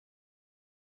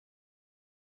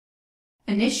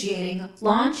Initiating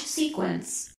launch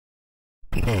sequence.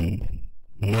 10,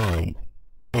 9,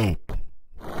 8,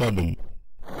 7,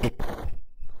 6,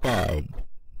 5,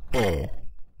 4,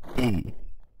 3,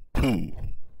 2,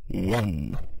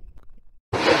 1.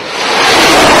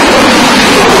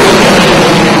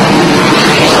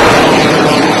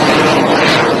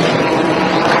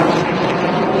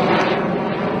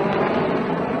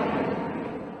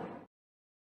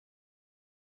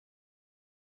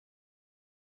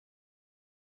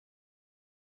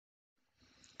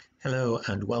 Hello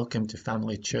and welcome to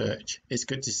Family Church. It's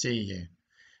good to see you.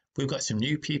 We've got some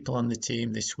new people on the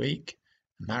team this week,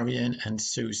 Marion and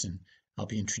Susan. I'll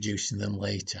be introducing them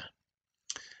later.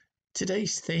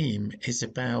 Today's theme is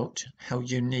about how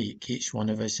unique each one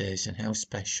of us is and how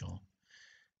special.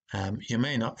 You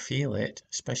may not feel it,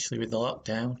 especially with the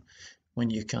lockdown, when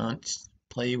you can't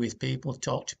play with people,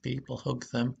 talk to people, hug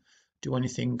them, do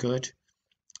anything good.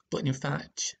 But in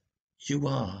fact, you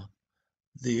are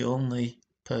the only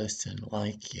person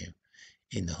like you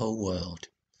in the whole world,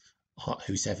 or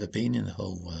who's ever been in the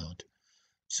whole world.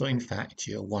 So in fact,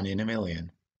 you're 1 in a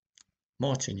million.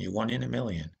 Morton, you're 1 in a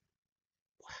million.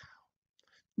 Wow.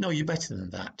 No, you're better than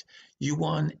that. You're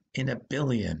 1 in a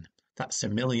billion. That's a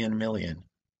million. Wow.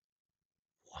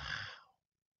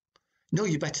 No,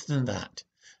 you're better than that.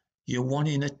 You're 1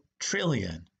 in a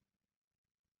trillion.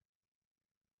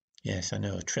 Yes, I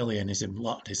know, a trillion is a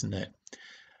lot, isn't it?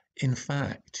 In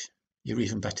fact, you're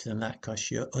even better than that because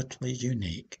you're utterly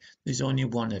unique. There's only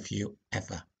one of you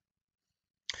ever.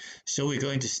 So we're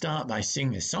going to start by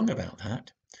singing a song about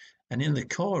that. And in the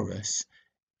chorus,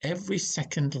 every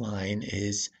second line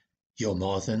is, "You're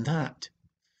more than that."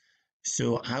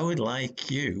 So I would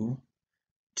like you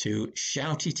to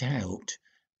shout it out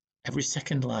every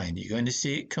second line. You're going to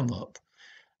see it come up.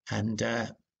 And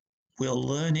we'll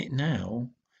learn it now.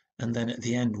 And then at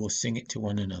the end, we'll sing it to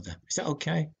one another. Is that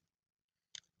okay?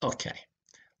 Okay,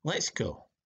 let's go.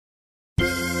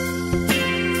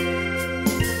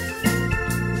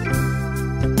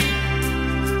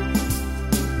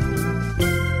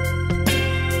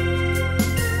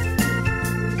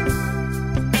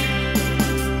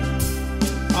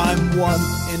 I'm 1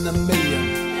 in a million.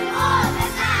 You're more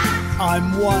than that.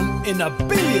 I'm 1 in a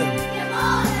billion. You're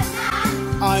more than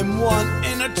that. I'm 1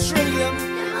 in a trillion.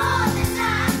 You're more than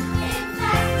that. In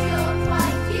fact, you're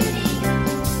quite unique.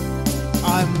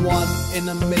 I'm 1 in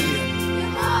a million. You're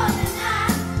more than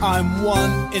that. I'm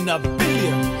 1 in a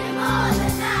billion. You're more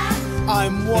than that.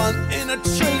 I'm 1 in a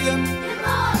trillion. You're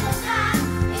more than that.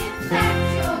 In fact,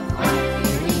 you're quite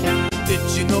unique. Did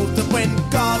you know that when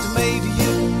God made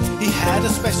you, He had a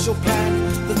special plan,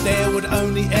 that there would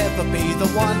only ever be the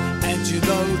one? And you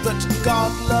know that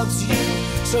God loves you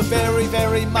so very,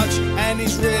 very much, and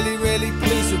He's really, really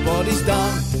pleased with what He's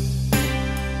done.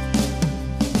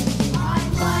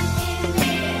 I'm 1 in a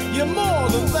million. You're more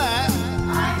than that.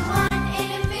 I'm 1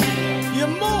 in a billion.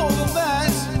 You're more than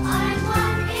that. I'm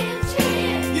 1 in a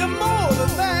trillion. You're more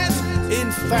than that. In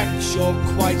fact, you're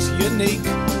quite unique.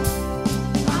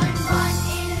 I'm 1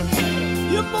 in a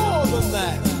million. You're more than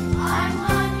that. I'm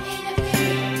 1 in a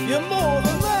billion. You're more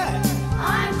than that.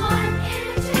 I'm 1 in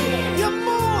a trillion. You're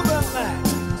more than that.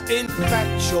 In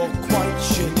fact, you're quite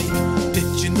unique. Did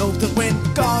you know that when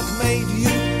God made you,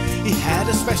 He had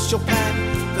a special plan,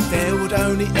 that there would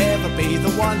only ever be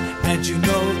the one? And you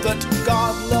know that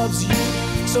God loves you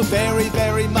so very,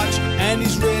 very much, and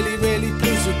He's really, really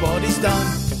pleased with what He's done.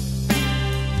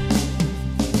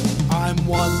 I'm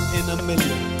 1 in a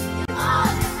million. You're more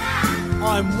than that.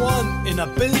 I'm 1 in a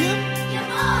billion. You're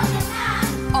more than that.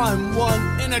 I'm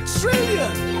 1 in a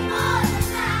trillion. You're more than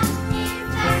that. In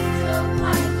fact, you're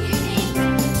quite unique.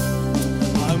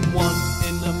 I'm 1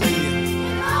 in a million.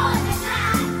 You're more than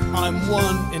that. I'm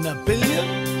 1 in a billion.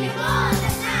 You're more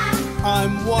than that.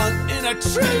 I'm 1 in a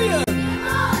trillion. You're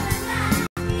more than that.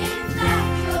 In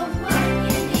fact, you're quite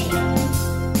unique.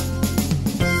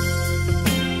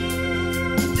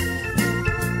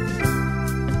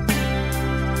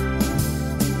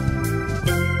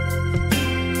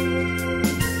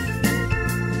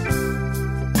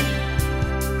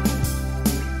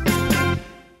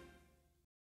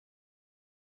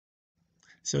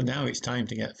 So now it's time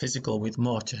to get physical with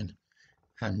Morton.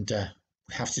 And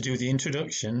we have to do the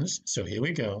introductions. So here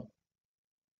we go.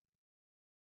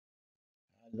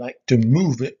 I like to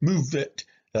move it, move it.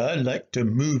 I like to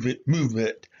move it, move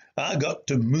it. I got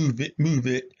to move it, move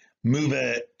it, move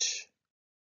it.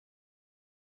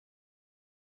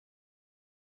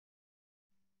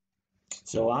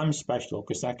 So I'm special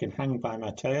because I can hang by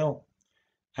my tail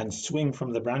and swing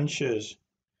from the branches.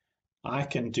 I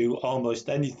can do almost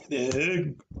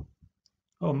anything.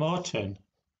 Oh, Morton,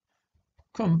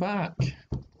 Come back.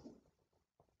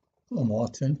 Oh,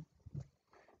 Morton.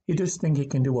 He does think he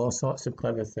can do all sorts of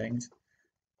clever things.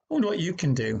 I wonder what you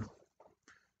can do.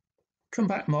 Come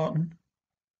back, Morton.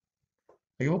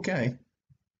 Are you okay?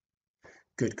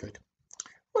 Good, good.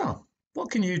 Well,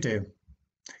 what can you do?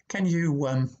 Can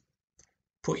you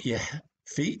put your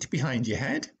feet behind your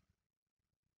head?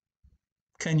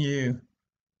 Can you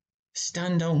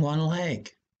stand on one leg,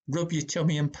 rub your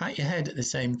tummy and pat your head at the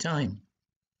same time?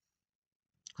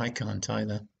 I can't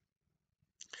either.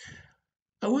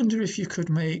 I wonder if you could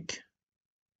make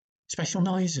special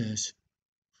noises.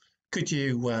 Could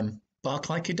you bark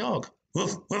like a dog?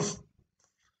 Woof, woof.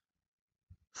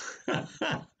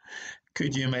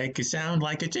 Could you make a sound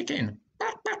like a chicken?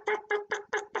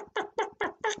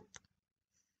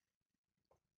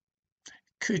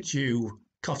 Could you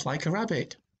cough like a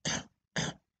rabbit?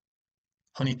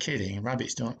 Only kidding,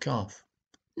 rabbits don't cough.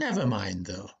 Never mind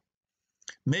though.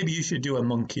 Maybe you should do a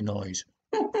monkey noise.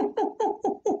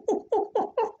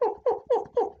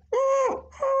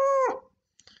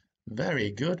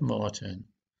 Very good, Morton.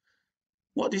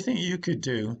 What do you think you could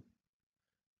do?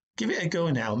 Give it a go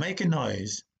now. Make a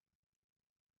noise.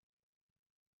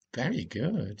 Very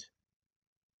good.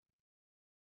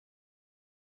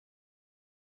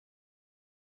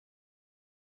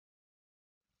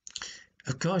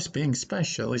 Of course, being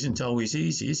special isn't always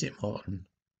easy, is it, Morton?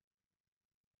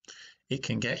 It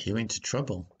can get you into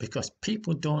trouble because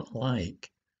people don't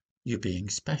like you being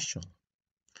special.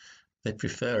 They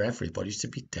prefer everybody to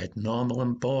be dead normal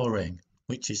and boring,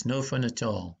 which is no fun at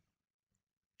all.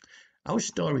 Our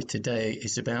story today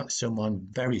is about someone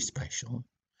very special,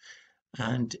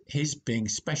 and his being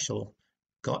special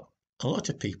got a lot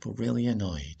of people really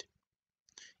annoyed.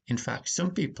 In fact,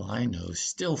 some people I know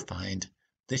still find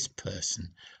this person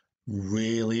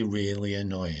really, really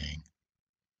annoying.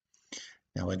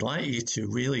 Now, I'd like you to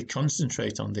really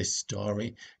concentrate on this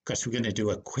story because we're going to do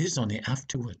a quiz on it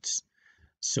afterwards.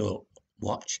 So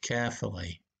watch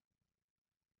carefully.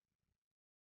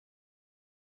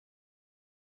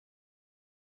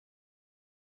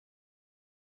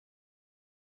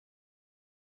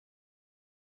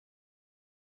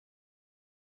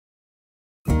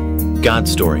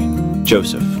 God's story,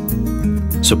 Joseph.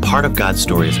 So part of God's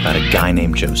story is about a guy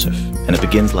named Joseph, and it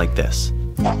begins like this.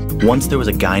 Once there was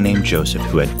a guy named Joseph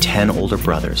who had 10 older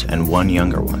brothers and one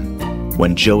younger one.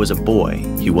 When Joe was a boy,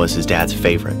 he was his dad's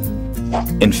favorite.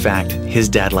 In fact, his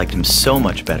dad liked him so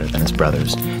much better than his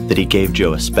brothers that he gave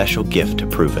Joe a special gift to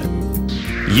prove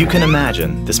it. You can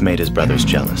imagine this made his brothers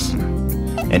jealous.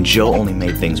 And Joe only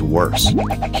made things worse.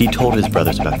 He told his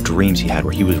brothers about dreams he had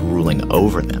where he was ruling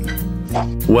over them.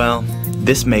 Well,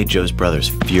 this made Joe's brothers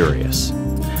furious.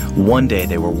 One day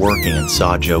they were working and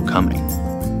saw Joe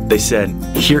coming. They said,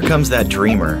 "Here comes that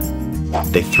dreamer."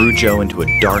 They threw Joe into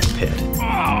a dark pit.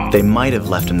 They might have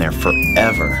left him there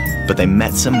forever, but they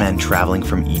met some men traveling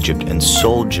from Egypt and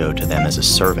sold Joe to them as a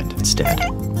servant instead.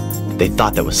 They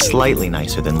thought that was slightly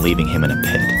nicer than leaving him in a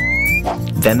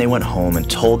pit. Then they went home and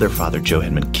told their father Joe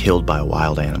had been killed by a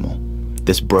wild animal.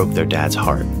 This broke their dad's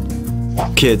heart.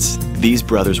 Kids, these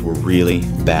brothers were really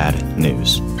bad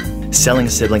news. Selling a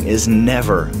sibling is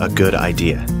never a good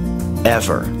idea.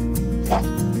 Ever.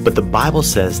 But the Bible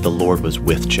says the Lord was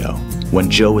with Joe.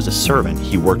 When Joe was a servant,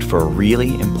 he worked for a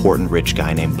really important rich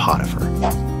guy named Potiphar.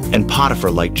 And Potiphar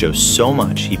liked Joe so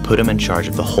much, he put him in charge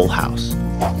of the whole house.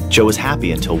 Joe was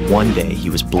happy until one day he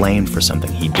was blamed for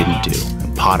something he didn't do,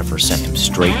 and Potiphar sent him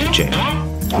straight to jail.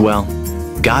 Well,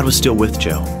 God was still with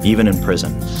Joe, even in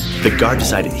prison. The guard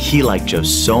decided he liked Joe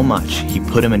so much, he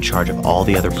put him in charge of all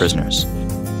the other prisoners.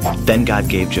 Then God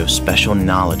gave Joe special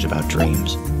knowledge about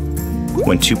dreams.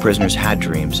 When two prisoners had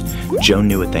dreams, Joe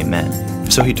knew what they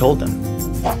meant, so he told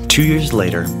them. 2 years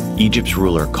later, Egypt's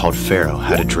ruler called Pharaoh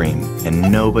had a dream,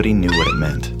 and nobody knew what it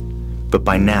meant. But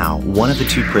by now, one of the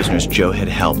two prisoners Joe had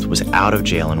helped was out of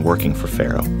jail and working for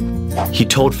Pharaoh. He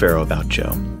told Pharaoh about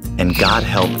Joe, and God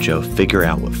helped Joe figure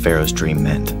out what Pharaoh's dream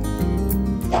meant.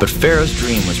 But Pharaoh's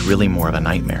dream was really more of a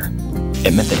nightmare.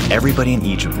 It meant that everybody in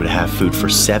Egypt would have food for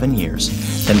 7 years,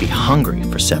 then be hungry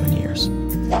for 7 years.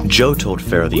 Joe told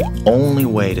Pharaoh the only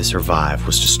way to survive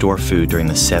was to store food during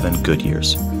the 7 good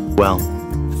years. Well,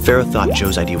 Pharaoh thought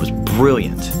Joe's idea was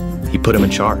brilliant. He put him in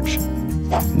charge.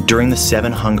 During the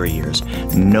 7 hungry years,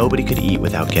 nobody could eat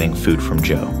without getting food from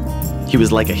Joe. He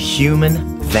was like a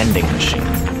human vending machine.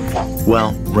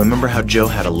 Well, remember how Joe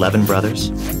had 11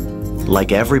 brothers?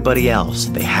 Like everybody else,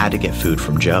 they had to get food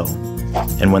from Joe.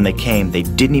 And when they came, they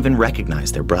didn't even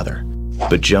recognize their brother.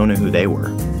 But Joe knew who they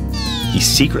were. He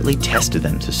secretly tested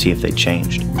them to see if they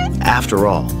changed. After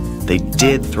all, they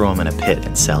did throw him in a pit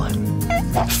and sell him.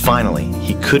 Finally,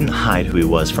 he couldn't hide who he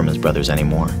was from his brothers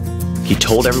anymore. He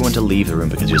told everyone to leave the room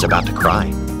because he was about to cry.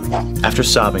 After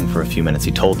sobbing for a few minutes,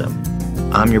 he told them,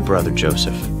 "I'm your brother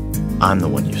Joseph. I'm the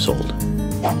one you sold."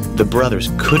 The brothers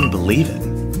couldn't believe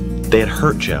it. They had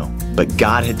hurt Joe, but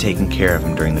God had taken care of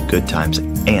him during the good times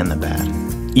and the bad.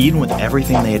 Even with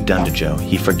everything they had done to Joe,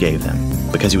 he forgave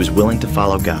them because he was willing to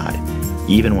follow God,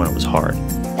 even when it was hard.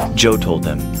 Joe told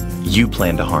them, "You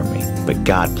planned to harm me, but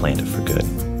God planned it for good."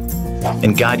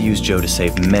 And God used Joe to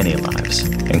save many lives,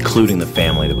 including the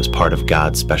family that was part of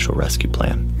God's special rescue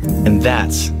plan. And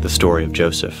that's the story of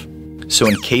Joseph. So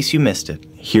in case you missed it,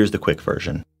 here's the quick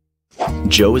version.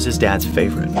 Joe was his dad's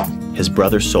favorite. His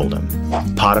brothers sold him.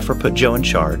 Potiphar put Joe in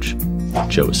charge.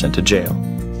 Joe was sent to jail.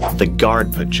 The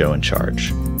guard put Joe in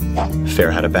charge.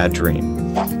 Pharaoh had a bad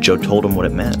dream. Joe told him what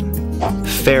it meant.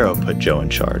 Pharaoh put Joe in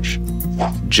charge.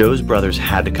 Joe's brothers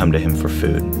had to come to him for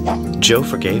food. Joe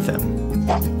forgave them.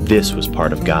 This was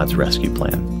part of God's rescue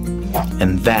plan.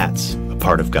 And that's a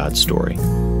part of God's story.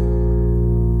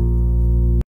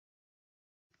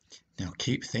 Now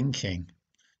keep thinking.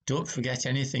 Don't forget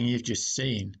anything you've just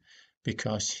seen,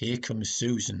 because here comes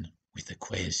Susan with the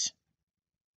quiz.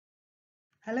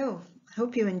 Hello, I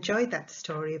hope you enjoyed that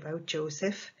story about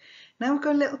Joseph. Now we've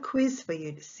got a little quiz for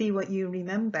you to see what you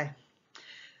remember.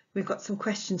 We've got some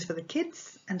questions for the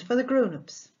kids and for the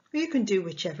grown-ups. You can do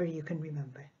whichever you can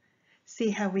remember. See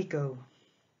how we go.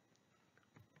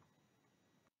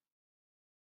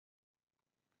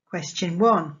 Question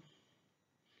 1.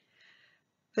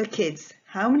 For kids,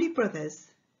 how many brothers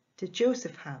did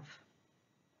Joseph have?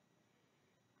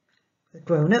 For the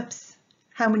grown-ups,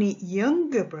 how many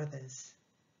younger brothers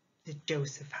did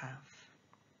Joseph have?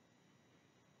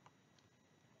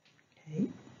 Okay,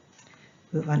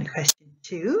 move on to question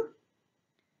 2.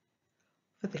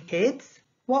 For the kids,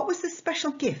 what was the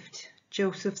special gift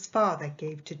Joseph's father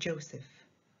gave to Joseph?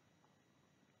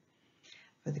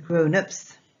 For the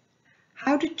grown-ups,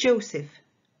 how did Joseph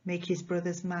make his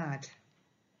brothers mad?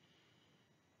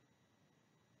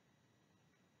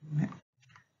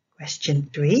 Question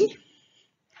 3.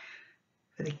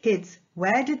 For the kids,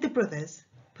 where did the brothers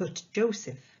put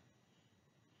Joseph?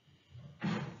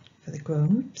 For the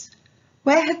grown-ups,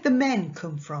 where had the men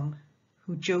come from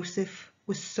who Joseph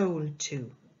was sold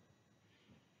to?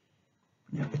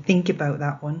 You have to think about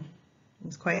that one. It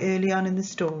was quite early on in the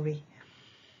story.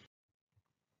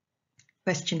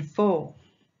 Question 4.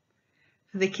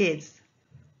 For the kids,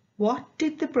 what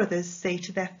did the brothers say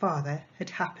to their father had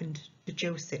happened to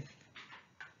Joseph?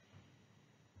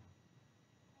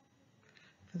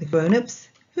 For the grown-ups,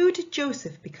 who did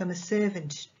Joseph become a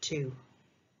servant to?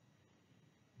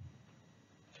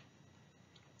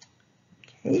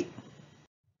 Okay.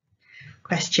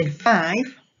 Question 5.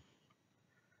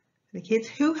 For the kids,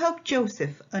 who helped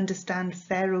Joseph understand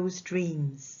Pharaoh's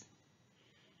dreams?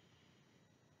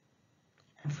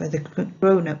 And for the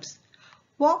grown-ups,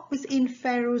 what was in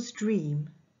Pharaoh's dream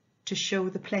to show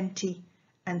the plenty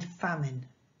and famine?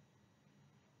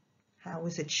 How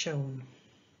was it shown?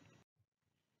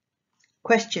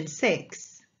 Question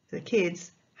 6. For the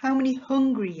kids, how many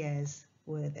hungry years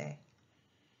were there?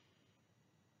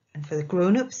 And for the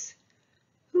grown-ups,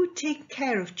 who would take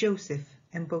care of Joseph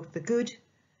in both the good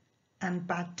and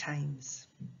bad times?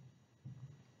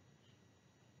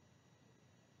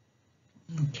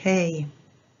 Okay,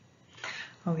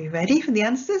 are we ready for the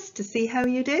answers to see how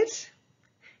you did?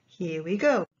 Here we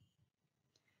go.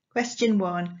 Question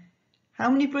 1. How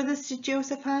many brothers did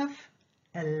Joseph have?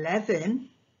 11.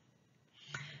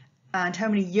 And how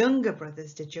many younger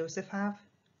brothers did Joseph have?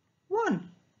 1.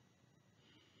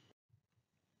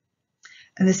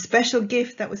 And the special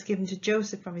gift that was given to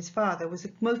Joseph from his father was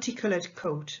a multicoloured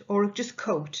coat, or just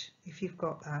coat, if you've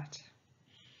got that.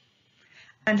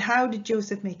 And how did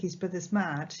Joseph make his brothers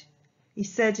mad? He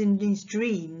said in his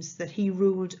dreams that he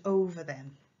ruled over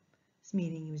them,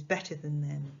 meaning he was better than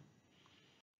them.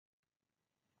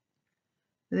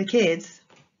 For the kids,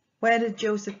 where did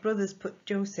Joseph's brothers put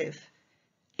Joseph?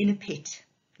 In a pit.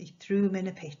 They threw him in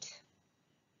a pit.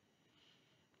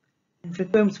 And for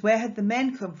grown-ups, where had the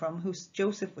men come from who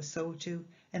Joseph was sold to?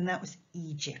 And that was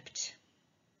Egypt.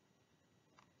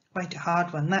 Quite a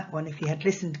hard one, that one, if you had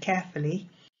listened carefully.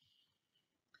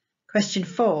 Question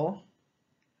 4.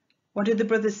 What did the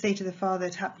brothers say to the father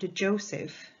that happened to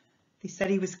Joseph? They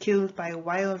said he was killed by a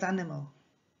wild animal.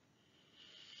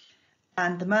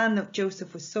 And the man that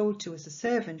Joseph was sold to as a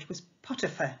servant was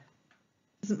Potiphar.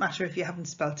 Doesn't matter if you haven't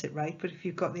spelt it right, but if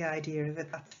you've got the idea of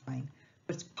it, that's fine.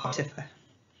 But it's Potiphar.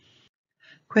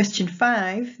 Question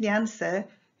 5, the answer,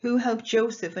 who helped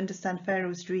Joseph understand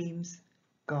Pharaoh's dreams?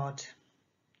 God.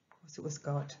 Of course it was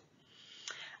God.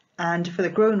 And for the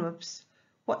grown-ups,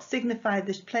 what signified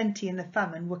there's plenty in the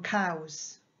famine were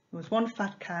cows. There was one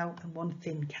fat cow and one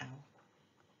thin cow.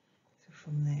 So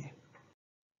from there.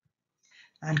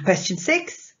 And question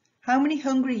 6, how many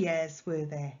hungry years were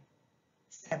there?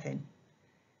 7.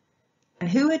 And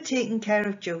who had taken care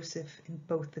of Joseph in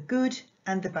both the good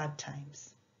and the bad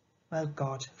times? Well,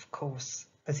 God, of course,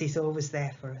 as he's always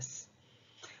there for us.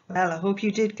 Well, I hope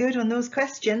you did good on those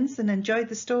questions and enjoyed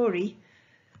the story.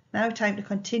 Now time to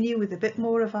continue with a bit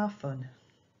more of our fun.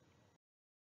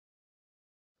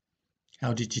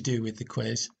 How did you do with the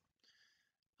quiz?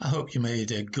 I hope you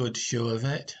made a good show of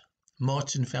it.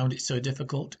 Morton found it so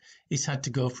difficult he's had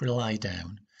to go for a lie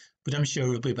down, but I'm sure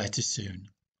he'll be better soon.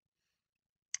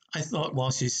 I thought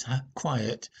whilst he's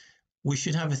quiet, we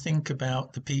should have a think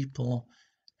about the people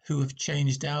who have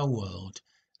changed our world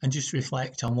and just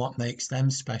reflect on what makes them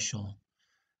special.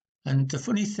 And the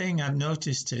funny thing I've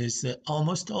noticed is that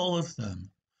almost all of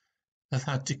them have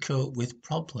had to cope with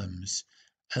problems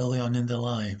early on in their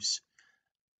lives.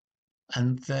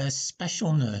 And their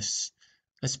specialness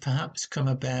has perhaps come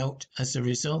about as a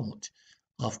result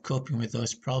of coping with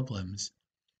those problems.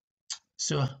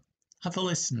 So have a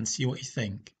listen and see what you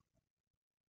think.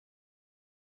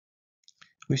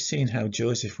 We've seen how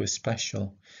Joseph was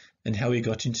special and how he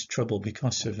got into trouble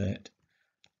because of it.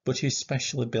 But his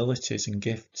special abilities and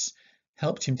gifts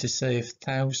helped him to save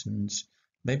thousands,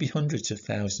 maybe hundreds of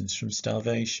thousands, from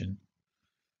starvation.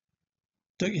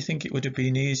 Don't you think it would have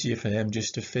been easier for him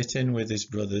just to fit in with his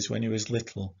brothers when he was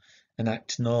little and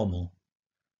act normal?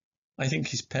 I think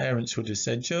his parents would have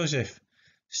said, Joseph,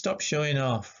 stop showing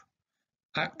off.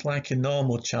 Act like a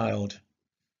normal child.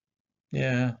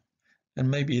 Yeah, and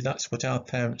maybe that's what our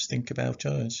parents think about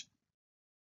us.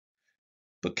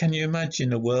 But can you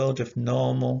imagine a world of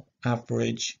normal,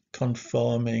 average,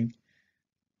 conforming,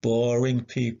 boring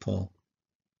people?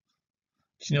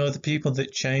 Do you know the people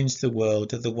that change the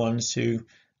world are the ones who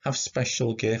have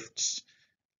special gifts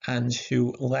and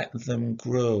who let them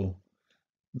grow?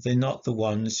 They're not the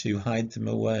ones who hide them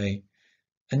away.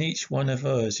 And each one of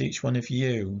us, each one of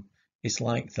you, is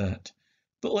like that.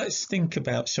 But let's think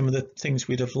about some of the things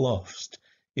we'd have lost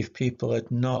if people had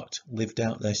not lived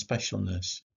out their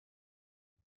specialness.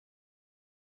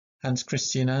 Hans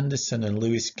Christian Andersen and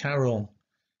Lewis Carroll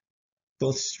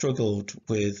both struggled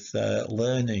with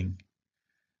learning.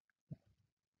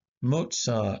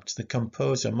 Mozart, the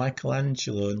composer,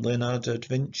 Michelangelo and Leonardo da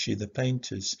Vinci, the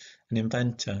painters and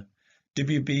inventor,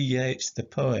 W.B. Yeats, the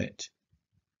poet,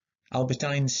 Albert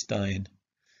Einstein,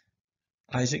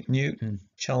 Isaac Newton,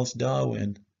 Charles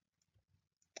Darwin,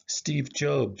 Steve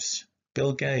Jobs,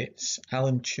 Bill Gates,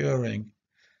 Alan Turing,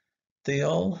 they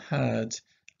all had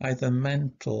either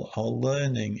mental or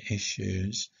learning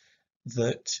issues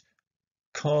that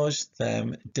caused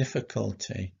them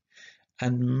difficulty,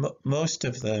 and most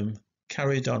of them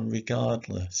carried on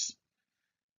regardless.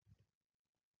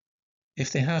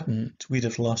 If they hadn't, we'd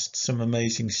have lost some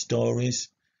amazing stories,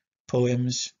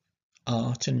 poems,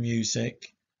 art and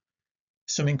music,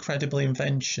 some incredible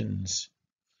inventions.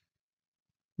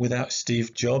 Without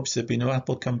Steve Jobs, there'd be no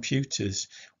Apple computers.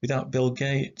 Without Bill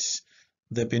Gates,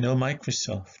 there'd be no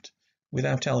Microsoft.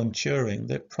 Without Alan Turing,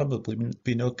 there'd probably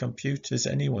be no computers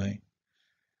anyway.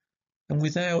 And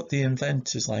without the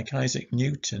inventors like Isaac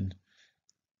Newton,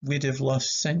 we'd have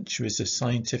lost centuries of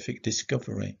scientific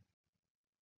discovery.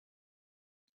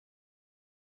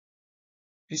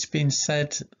 It's been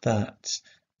said that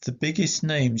the biggest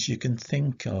names you can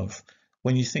think of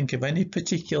when you think of any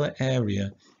particular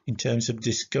area in terms of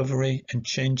discovery and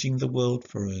changing the world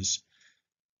for us,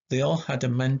 they all had a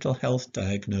mental health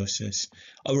diagnosis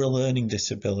or a learning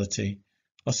disability,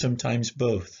 or sometimes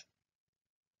both.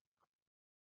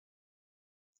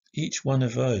 Each one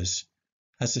of us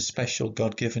has a special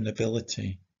God-given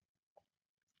ability.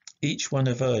 Each one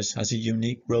of us has a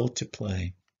unique role to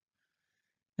play.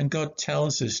 And God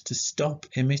tells us to stop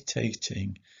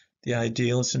imitating the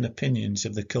ideals and opinions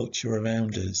of the culture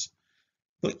around us,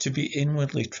 but to be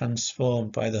inwardly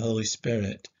transformed by the Holy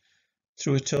Spirit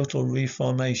through a total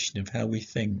reformation of how we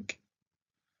think.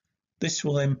 This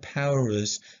will empower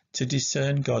us to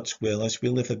discern God's will as we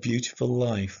live a beautiful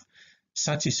life,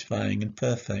 satisfying and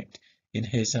perfect in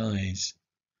His eyes.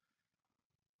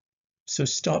 So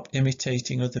stop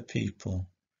imitating other people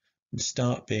and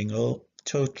start being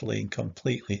totally and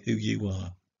completely who you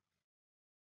are.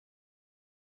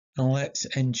 And let's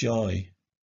enjoy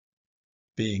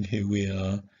being who we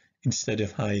are instead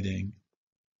of hiding.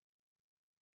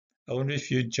 I wonder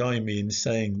if you'd join me in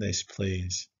saying this,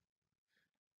 please.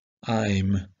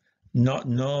 I'm not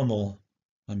normal,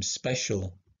 I'm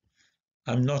special.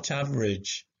 I'm not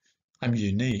average, I'm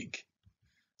unique.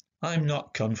 I'm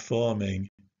not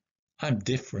conforming, I'm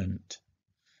different.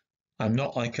 I'm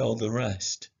not like all the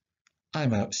rest.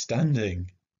 I'm outstanding.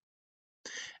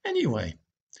 Anyway,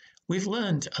 we've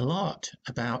learned a lot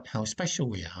about how special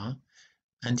we are,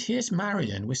 and here's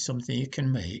Marion with something you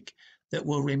can make that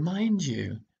will remind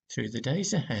you through the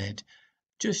days ahead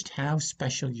just how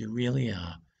special you really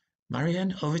are.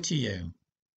 Marion, over to you.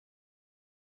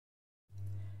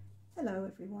 Hello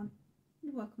everyone,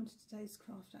 and welcome to today's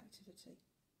craft activity.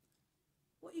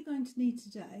 What you're going to need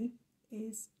today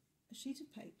is a sheet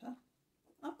of paper.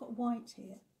 I've got white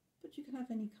here, but you can have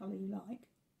any colour you like.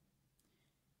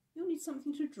 You'll need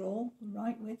something to draw or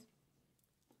write with.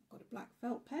 I've got a black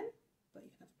felt pen, but you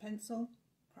can have a pencil,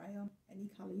 crayon, any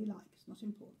colour you like, it's not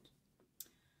important.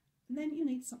 And then you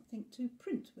need something to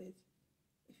print with.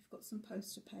 If you've got some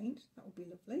poster paint, that will be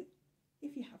lovely.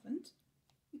 If you haven't,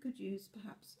 you could use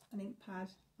perhaps an ink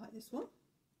pad like this one.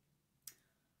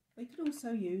 Or you could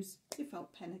also use your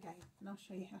felt pen again, and I'll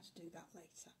show you how to do that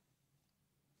later.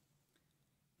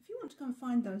 If you want to go and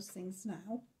find those things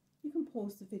now, you can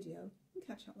pause the video and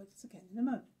catch up with us again in a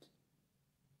moment.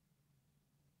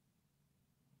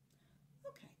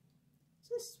 Okay, so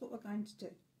this is what we're going to do.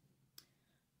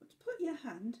 But to put your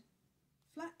hand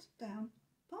flat down,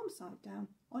 palm side down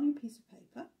on your piece of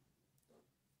paper,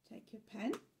 take your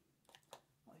pen,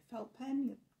 or your felt pen,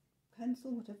 your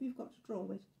pencil, whatever you've got to draw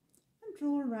with, and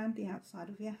draw around the outside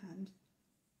of your hand.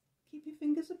 Keep your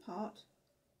fingers apart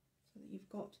so that you've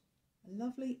got a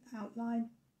lovely outline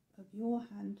of your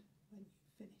hand when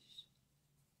you've finished.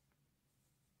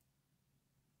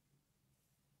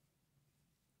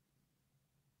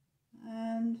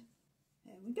 And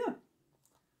there we go.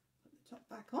 Put the top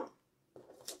back on,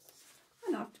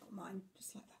 and I've got mine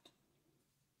just like that.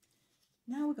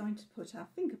 Now we're going to put our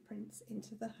fingerprints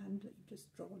into the hand that you've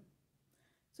just drawn.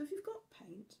 So if you've got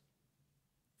paint,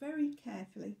 very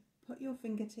carefully put your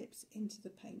fingertips into the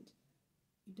paint.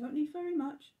 You don't need very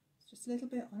much, it's just a little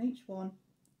bit on each one,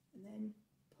 and then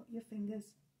put your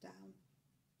fingers down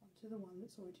onto the one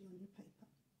that's already on your paper.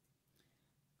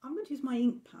 I'm going to use my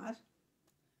ink pad.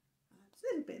 It's a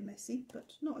little bit messy,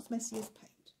 but not as messy as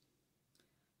paint.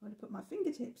 I'm going to put my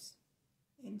fingertips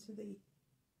into the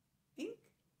ink,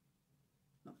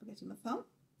 not forgetting my thumb.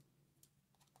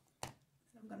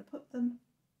 And I'm going to put them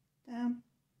down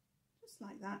just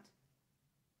like that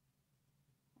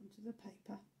onto the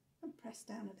paper and press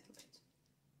down a little bit.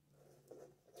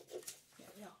 There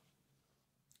we are.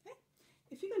 Okay.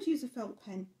 If you're going to use a felt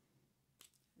pen,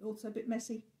 also a bit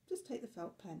messy, just take the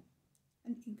felt pen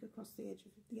and ink across the edge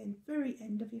of the very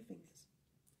end of your fingers.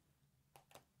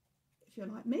 If you're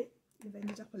like me, you've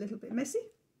ended up a little bit messy,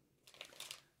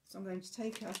 so I'm going to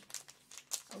take a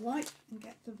wipe and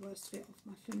get the worst bit off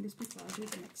my fingers before I do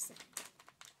the next thing.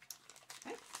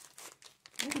 Okay,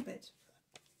 a little bit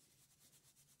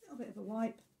of a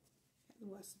wipe, get the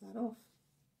worst of that off.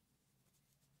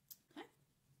 Okay.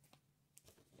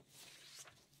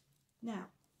 Now,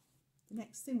 the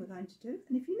next thing we're going to do,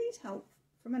 and if you need help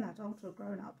from an adult or a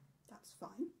grown-up, that's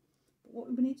fine. But what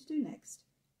we need to do next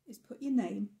is put your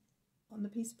name on the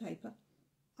piece of paper.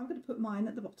 I'm going to put mine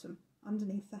at the bottom,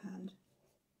 underneath the hand.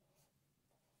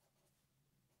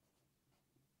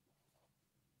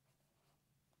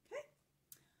 Okay,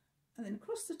 and then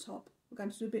across the top, we're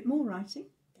going to do a bit more writing.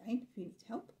 Again, if you need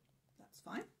help, that's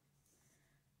fine.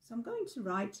 So I'm going to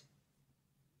write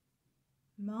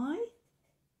my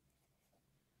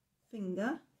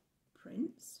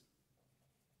fingerprints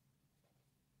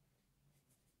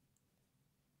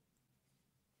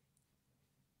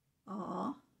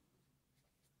are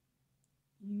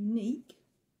unique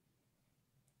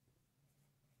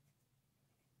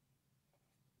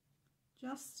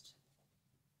just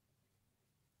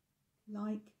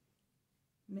like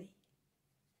me.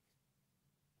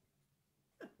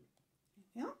 There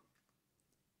we are.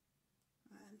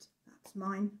 And that's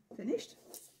mine finished.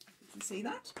 You can see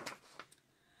that.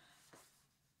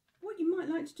 What you might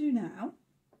like to do now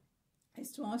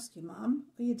is to ask your mum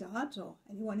or your dad or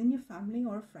anyone in your family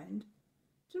or a friend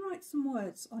to write some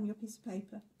words on your piece of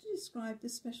paper to describe the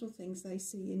special things they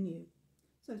see in you.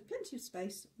 So there's plenty of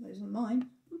space, there's on mine,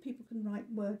 and people can write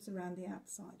words around the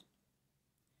outside.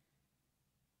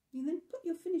 You then put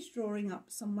your finished drawing up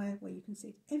somewhere where you can see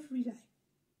it every day.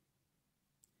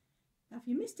 Now if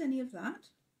you missed any of that,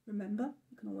 remember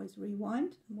you can always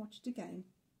rewind and watch it again.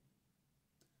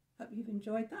 Hope you've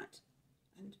enjoyed that,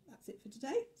 and that's it for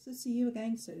today, so see you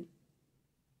again soon.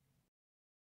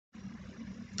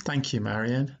 Thank you,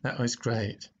 Marion. That was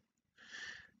great.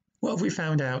 What have we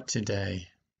found out today?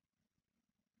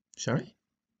 Sorry?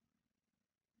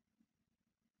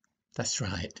 That's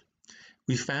right.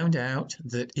 We found out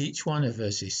that each one of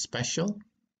us is special,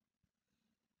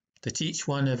 that each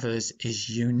one of us is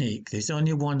unique. There's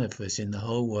only one of us in the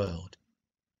whole world.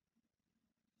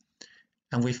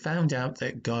 And we found out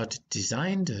that God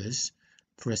designed us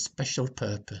for a special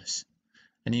purpose.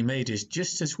 And he made us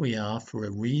just as we are for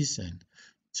a reason.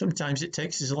 Sometimes it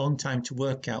takes us a long time to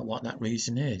work out what that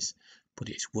reason is, but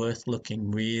it's worth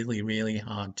looking really, really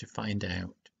hard to find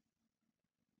out.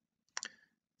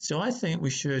 So I think we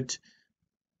should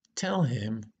tell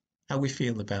him how we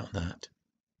feel about that.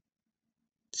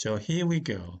 So here we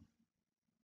go.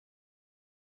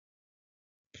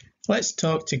 Let's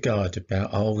talk to God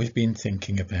about all we've been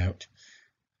thinking about.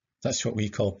 That's what we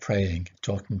call praying,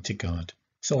 talking to God.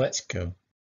 So let's go.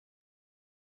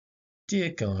 Dear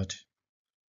God,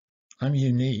 I'm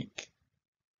unique.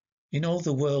 In all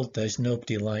the world there's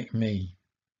nobody like me.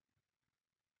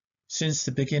 Since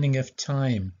the beginning of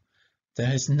time, there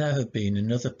has never been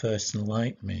another person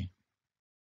like me.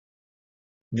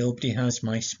 Nobody has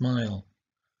my smile.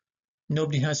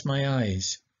 Nobody has my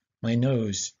eyes, my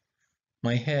nose,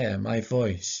 my hair, my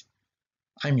voice.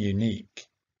 I'm unique.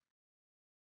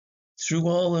 Through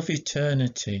all of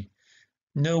eternity,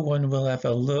 no one will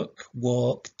ever look,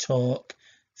 walk, talk,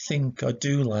 think or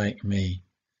do like me.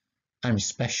 I'm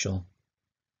special.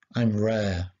 I'm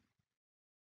rare.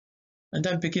 And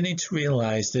I'm beginning to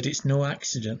realise that it's no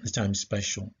accident that I'm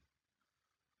special.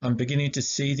 I'm beginning to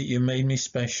see that you made me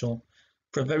special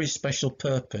for a very special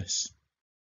purpose.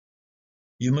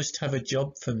 You must have a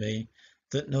job for me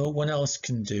that no one else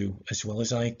can do as well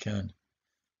as I can,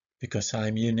 because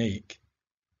I'm unique.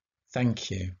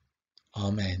 Thank you.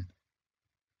 Amen.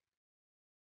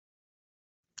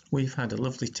 We've had a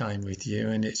lovely time with you,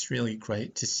 and it's really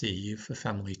great to see you for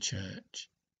Family Church.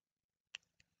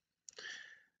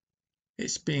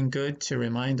 It's been good to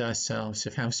remind ourselves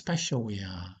of how special we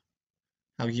are,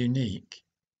 how unique.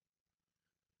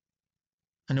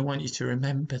 And I want you to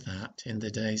remember that in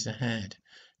the days ahead.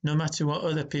 No matter what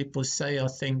other people say or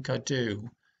think or do,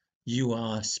 you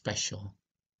are special.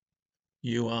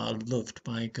 You are loved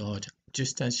by God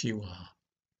just as you are.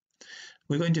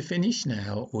 We're going to finish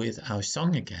now with our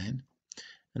song again,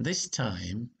 and this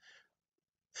time,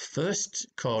 first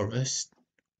chorus,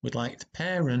 we'd like the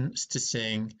parents to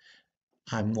sing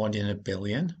I'm 1 in a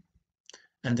billion,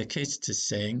 and the kids to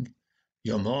sing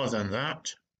You're more than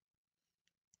that.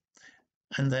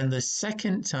 And then the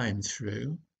second time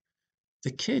through,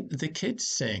 the kids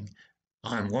sing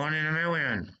I'm 1 in a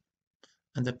million,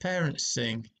 and the parents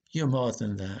sing You're more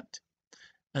than that.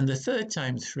 And the third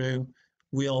time through,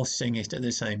 we all sing it at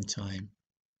the same time.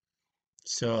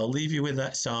 So I'll leave you with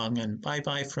that song, and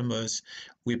bye-bye from us.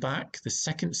 We're back the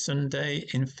second Sunday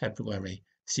in February.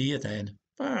 See you then.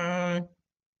 Bye.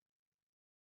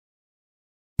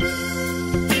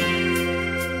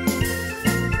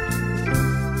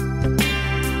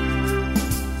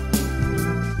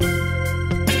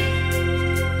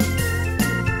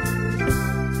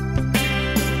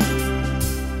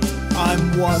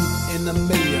 I'm 1 in a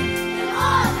million. You're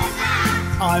more than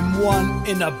that. I'm 1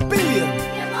 in a billion.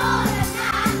 You're more than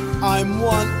that. I'm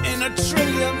 1 in a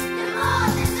trillion. You're more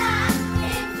than that.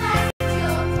 In fact,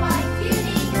 you're quite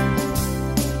unique.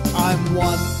 I'm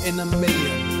 1 in a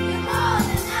million. You're more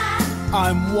than that.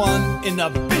 I'm 1 in a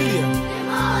billion. You're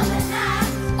more than that.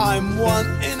 I'm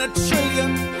 1 in a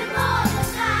trillion. You're more than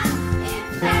that. In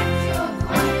fact, you're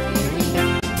quite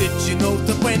unique. Did you know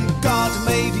that when God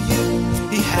made you,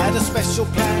 he had a special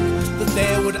plan, that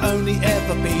there would only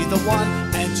ever be the one?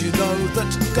 And you know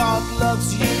that God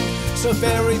loves you so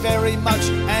very, very much,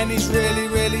 and he's really,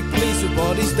 really pleased with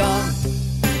what he's done.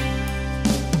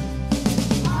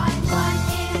 I'm 1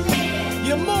 in a million.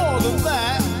 You're more than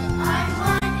that. I'm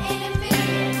 1 in a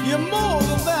billion. You're more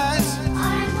than that.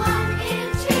 I'm 1 in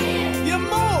a trillion. You're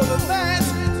more than that.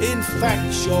 In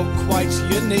fact, you're quite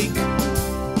unique.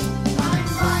 I'm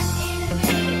 1 in a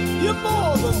million. You're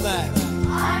more than that.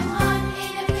 I'm 1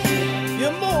 in a billion.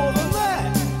 You're more than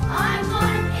that. I'm 1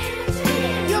 in a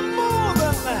trillion. You're more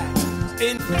than that.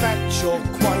 In fact, you're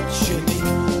quite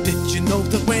unique. Did you know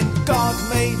that when God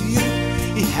made you,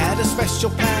 he had a special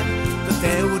plan, that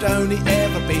there would only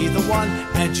ever be the one?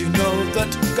 And you know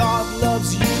that God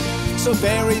loves you so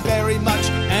very, very much,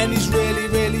 and he's really,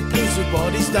 really pleased with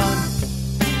what he's done.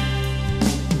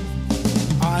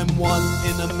 I'm 1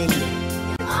 in a million.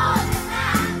 You're more than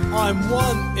that. I'm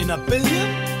 1 in a billion.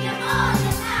 You're more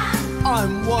than that.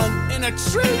 I'm 1 in a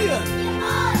trillion. You're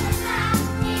more than that.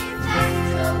 In fact,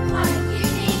 you're quite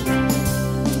unique.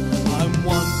 I'm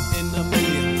 1 in a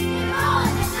million. You're more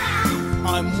than that.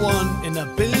 I'm 1 in a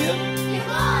billion. You're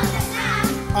more than that.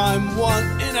 I'm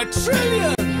 1 in a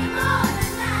trillion.